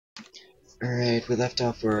Alright, we left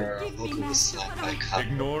off where Logan was slapped by a cop.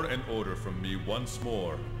 Ignore an order from me once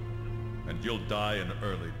more, and you'll die an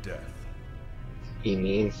early death. You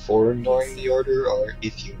mean for ignoring the order, or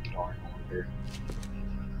if you ignore an order?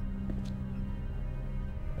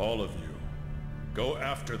 All of you, go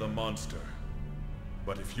after the monster.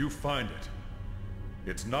 But if you find it,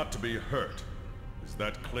 it's not to be hurt. Is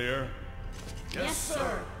that clear? Yes,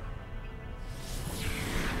 sir.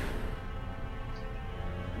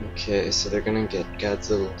 Okay, so they're gonna get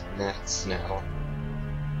Godzilla next now.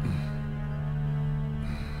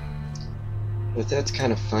 But that's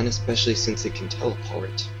kind of fun, especially since it can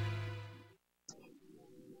teleport.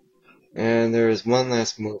 And there is one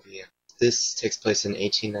last movie. This takes place in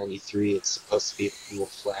 1893. It's supposed to be a little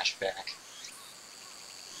flashback.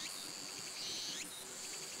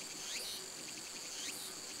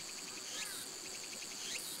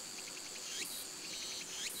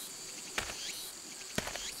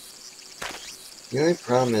 The only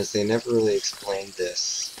problem is they never really explained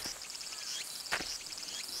this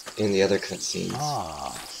in the other cutscenes.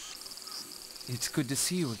 Ah, it's good to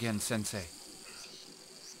see you again, Sensei.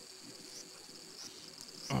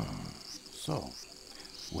 So,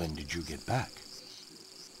 when did you get back?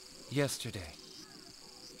 Yesterday.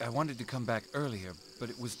 I wanted to come back earlier, but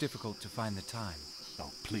it was difficult to find the time.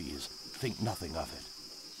 Oh, please, think nothing of it.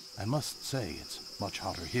 I must say it's much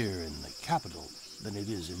hotter here in the capital than it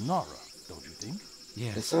is in Nara, don't you think?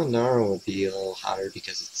 Yes. I thought Nara would be a little hotter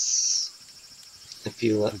because it's a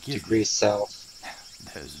few degrees south.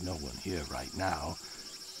 There's no one here right now.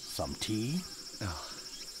 Some tea? Oh,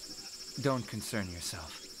 don't concern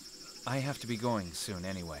yourself. I have to be going soon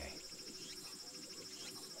anyway.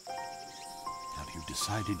 Have you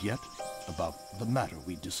decided yet about the matter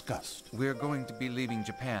we discussed? We're going to be leaving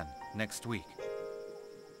Japan next week.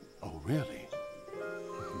 Oh, really?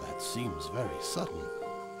 That seems very sudden.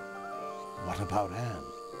 What about Anne?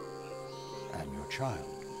 And your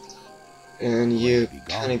child? And you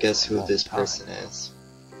kind of guess who this person is.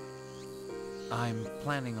 I'm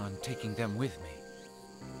planning on taking them with me.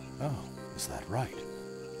 Oh, is that right?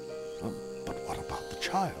 But what about the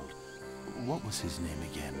child? What was his name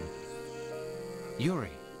again? Yuri.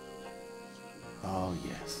 Oh,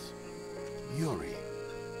 yes. Yuri.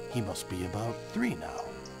 He must be about 3 now.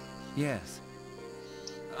 Yes.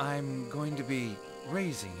 I'm going to be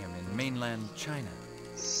raising him in mainland China.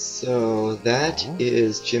 So that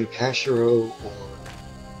is Jim Pashiro or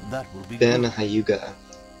That will be Ben good. Hyuga,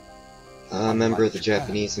 a member of the Japan,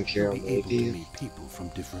 Japanese Imperial he'll be able to Navy. meet people from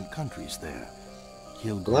different countries there.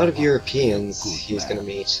 He'll A lot of grow up Europeans a good he's man. going to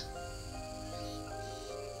meet.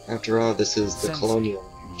 After all, this is the Sensei. colonial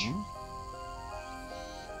age. Hmm?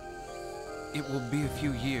 It will be a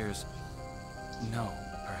few years. No,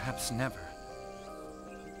 perhaps never.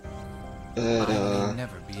 But, I may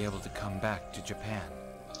never be able to come back to Japan.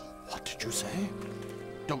 What did you say?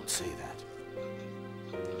 Don't say that.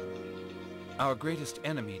 Our greatest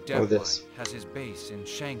enemy, Oh, Deathboy, this. has his base in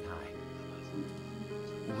Shanghai.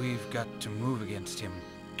 We've got to move against him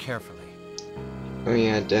carefully. Oh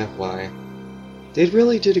yeah, Deathwhy. They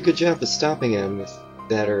really did a good job of stopping him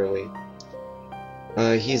that early.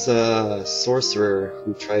 He's a sorcerer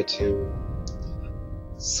who tried to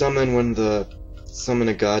summon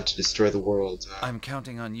a god to destroy the world. I'm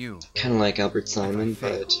counting on you. Kind of like Albert Simon,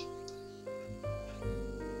 fail.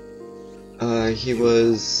 but he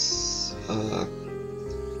was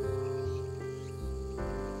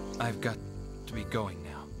I've got to be going now.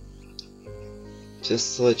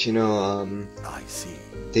 just to let you know, I see.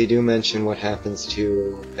 they do mention what happens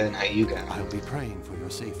to Ben Hyuga, I'll be praying for your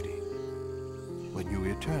safety. When you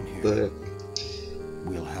return here, but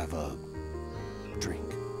we'll have a drink.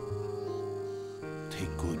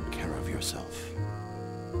 Take good care of yourself.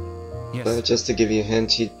 Yes. But just to give you a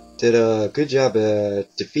hint, he did a good job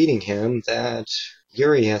at defeating him, that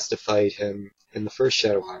Yuri has to fight him in the first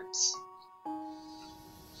Shadow Hearts.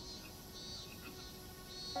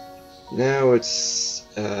 Now it's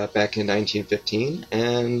back in 1915,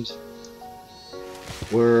 and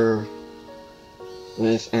we're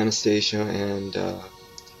with Anastasia and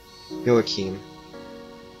Joachim.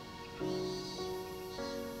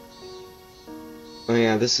 Oh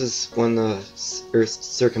yeah, this is one of the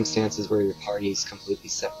circumstances where your party is completely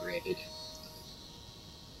separated.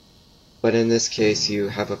 But in this case, you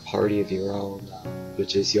have a party of your own,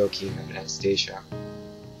 which is Joachim and Anastasia.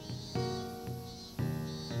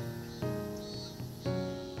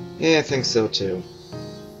 Yeah, I think so too.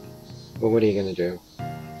 But what are you gonna do?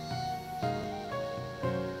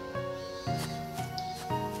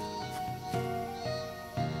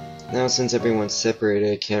 Now since everyone's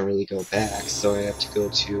separated, I can't really go back, so I have to go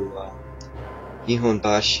to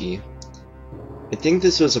Nihonbashi. I think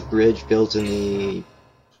this was a bridge built in the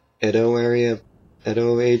Edo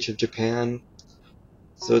age of Japan.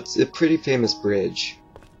 So it's a pretty famous bridge.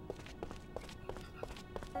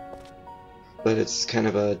 But it's kind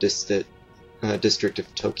of a district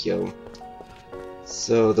of Tokyo.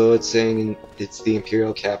 So though it's saying it's the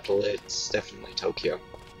imperial capital, it's definitely Tokyo.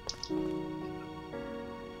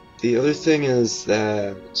 The other thing is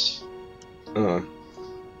that... I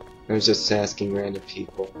was just asking random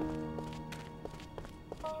people.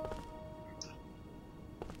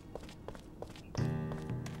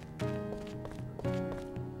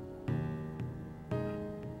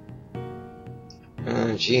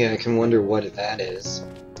 Gee, I can wonder what that is.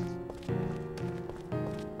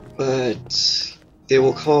 But they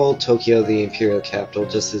will call Tokyo the imperial capital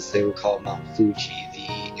just as they will call Mount Fuji the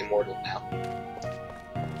immortal mountain.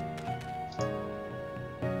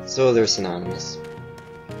 So they're synonymous.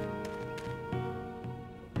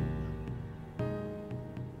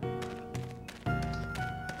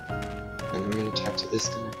 And I'm gonna talk to this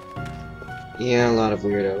guy. Yeah, a lot of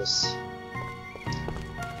weirdos.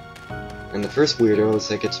 And the first weirdos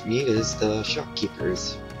I get to meet is the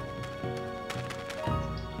shopkeepers.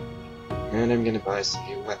 And I'm gonna buy some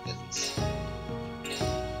new weapons.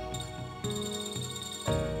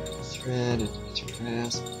 Thread,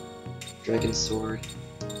 grasp, dragon sword,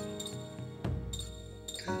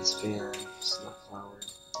 God's fan, snowflower,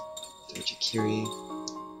 Dojikiri,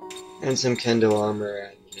 and some kendo armor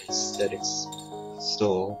and aesthetics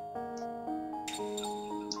stole.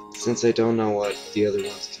 Since I don't know what the other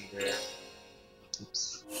ones can wear.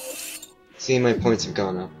 Oops. See, my points have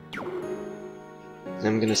gone up.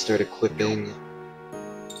 I'm gonna start equipping.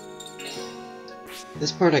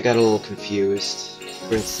 This part I got a little confused.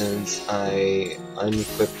 For instance, I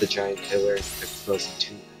unequipped the giant pillar and equipped frozen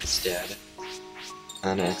tomb instead.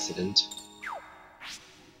 On accident.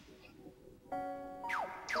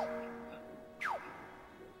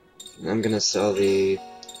 And I'm gonna sell the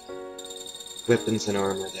weapons and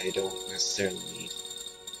armor that I don't necessarily need.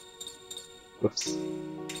 Whoops.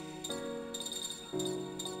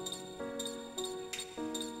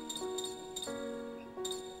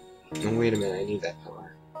 Oh, wait a minute, I need that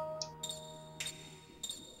pillar.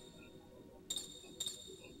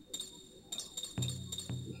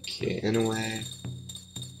 Okay, in a way.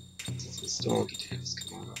 Let's install guitars,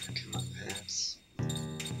 come on, perhaps.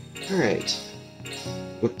 Alright.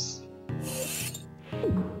 Whoops.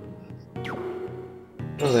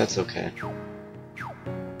 Oh, that's okay.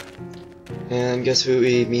 And guess who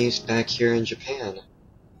we meet back here in Japan?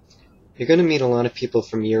 You're gonna meet a lot of people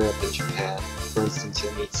from Europe and Japan. For instance,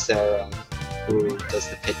 you'll meet Sarah, who does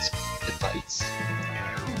the pit fights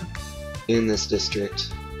in this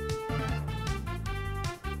district.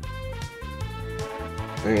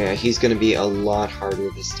 Oh yeah, he's gonna be a lot harder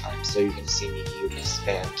this time, so you're gonna see me use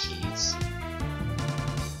spam keys.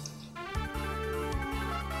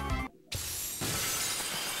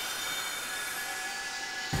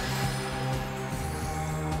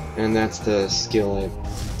 And that's the skill I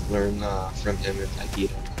learned from him if I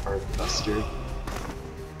beat him, Hard Buster.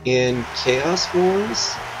 In Chaos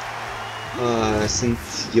Wars,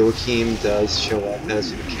 since Joachim does show up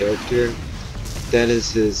as your character, that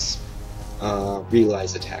is his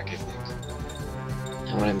realize attack, I think.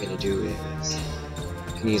 Now what I'm gonna do is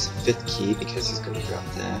I'm gonna use a 5th key because he's gonna drop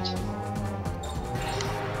that.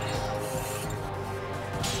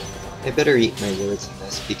 I better eat my words in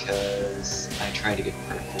this because I try to get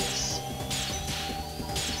perfects.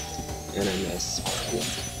 And I miss horribly.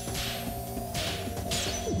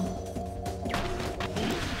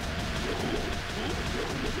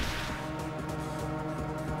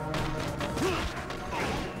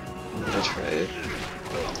 I'll try it.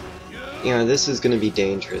 Yeah, this is gonna be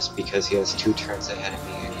dangerous because he has 2 turns ahead of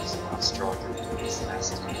me and he's a lot stronger than he was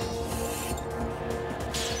last time.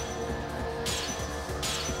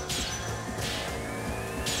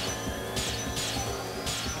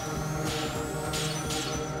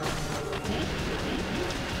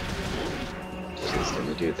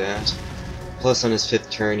 Do that. Plus on his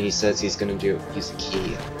 5th turn he says he's gonna use a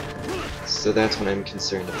key. So that's what I'm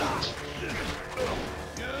concerned about.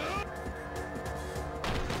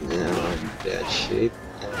 Now I'm in bad shape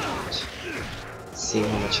and seeing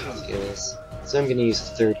how much health he has. So I'm gonna use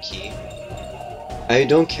a 3rd key. I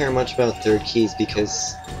don't care much about 3rd keys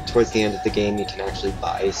because towards the end of the game you can actually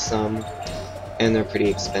buy some and they're pretty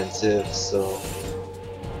expensive, so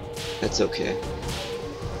that's okay.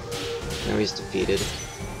 Now he's defeated.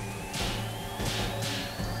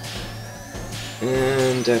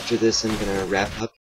 And after this I'm gonna wrap up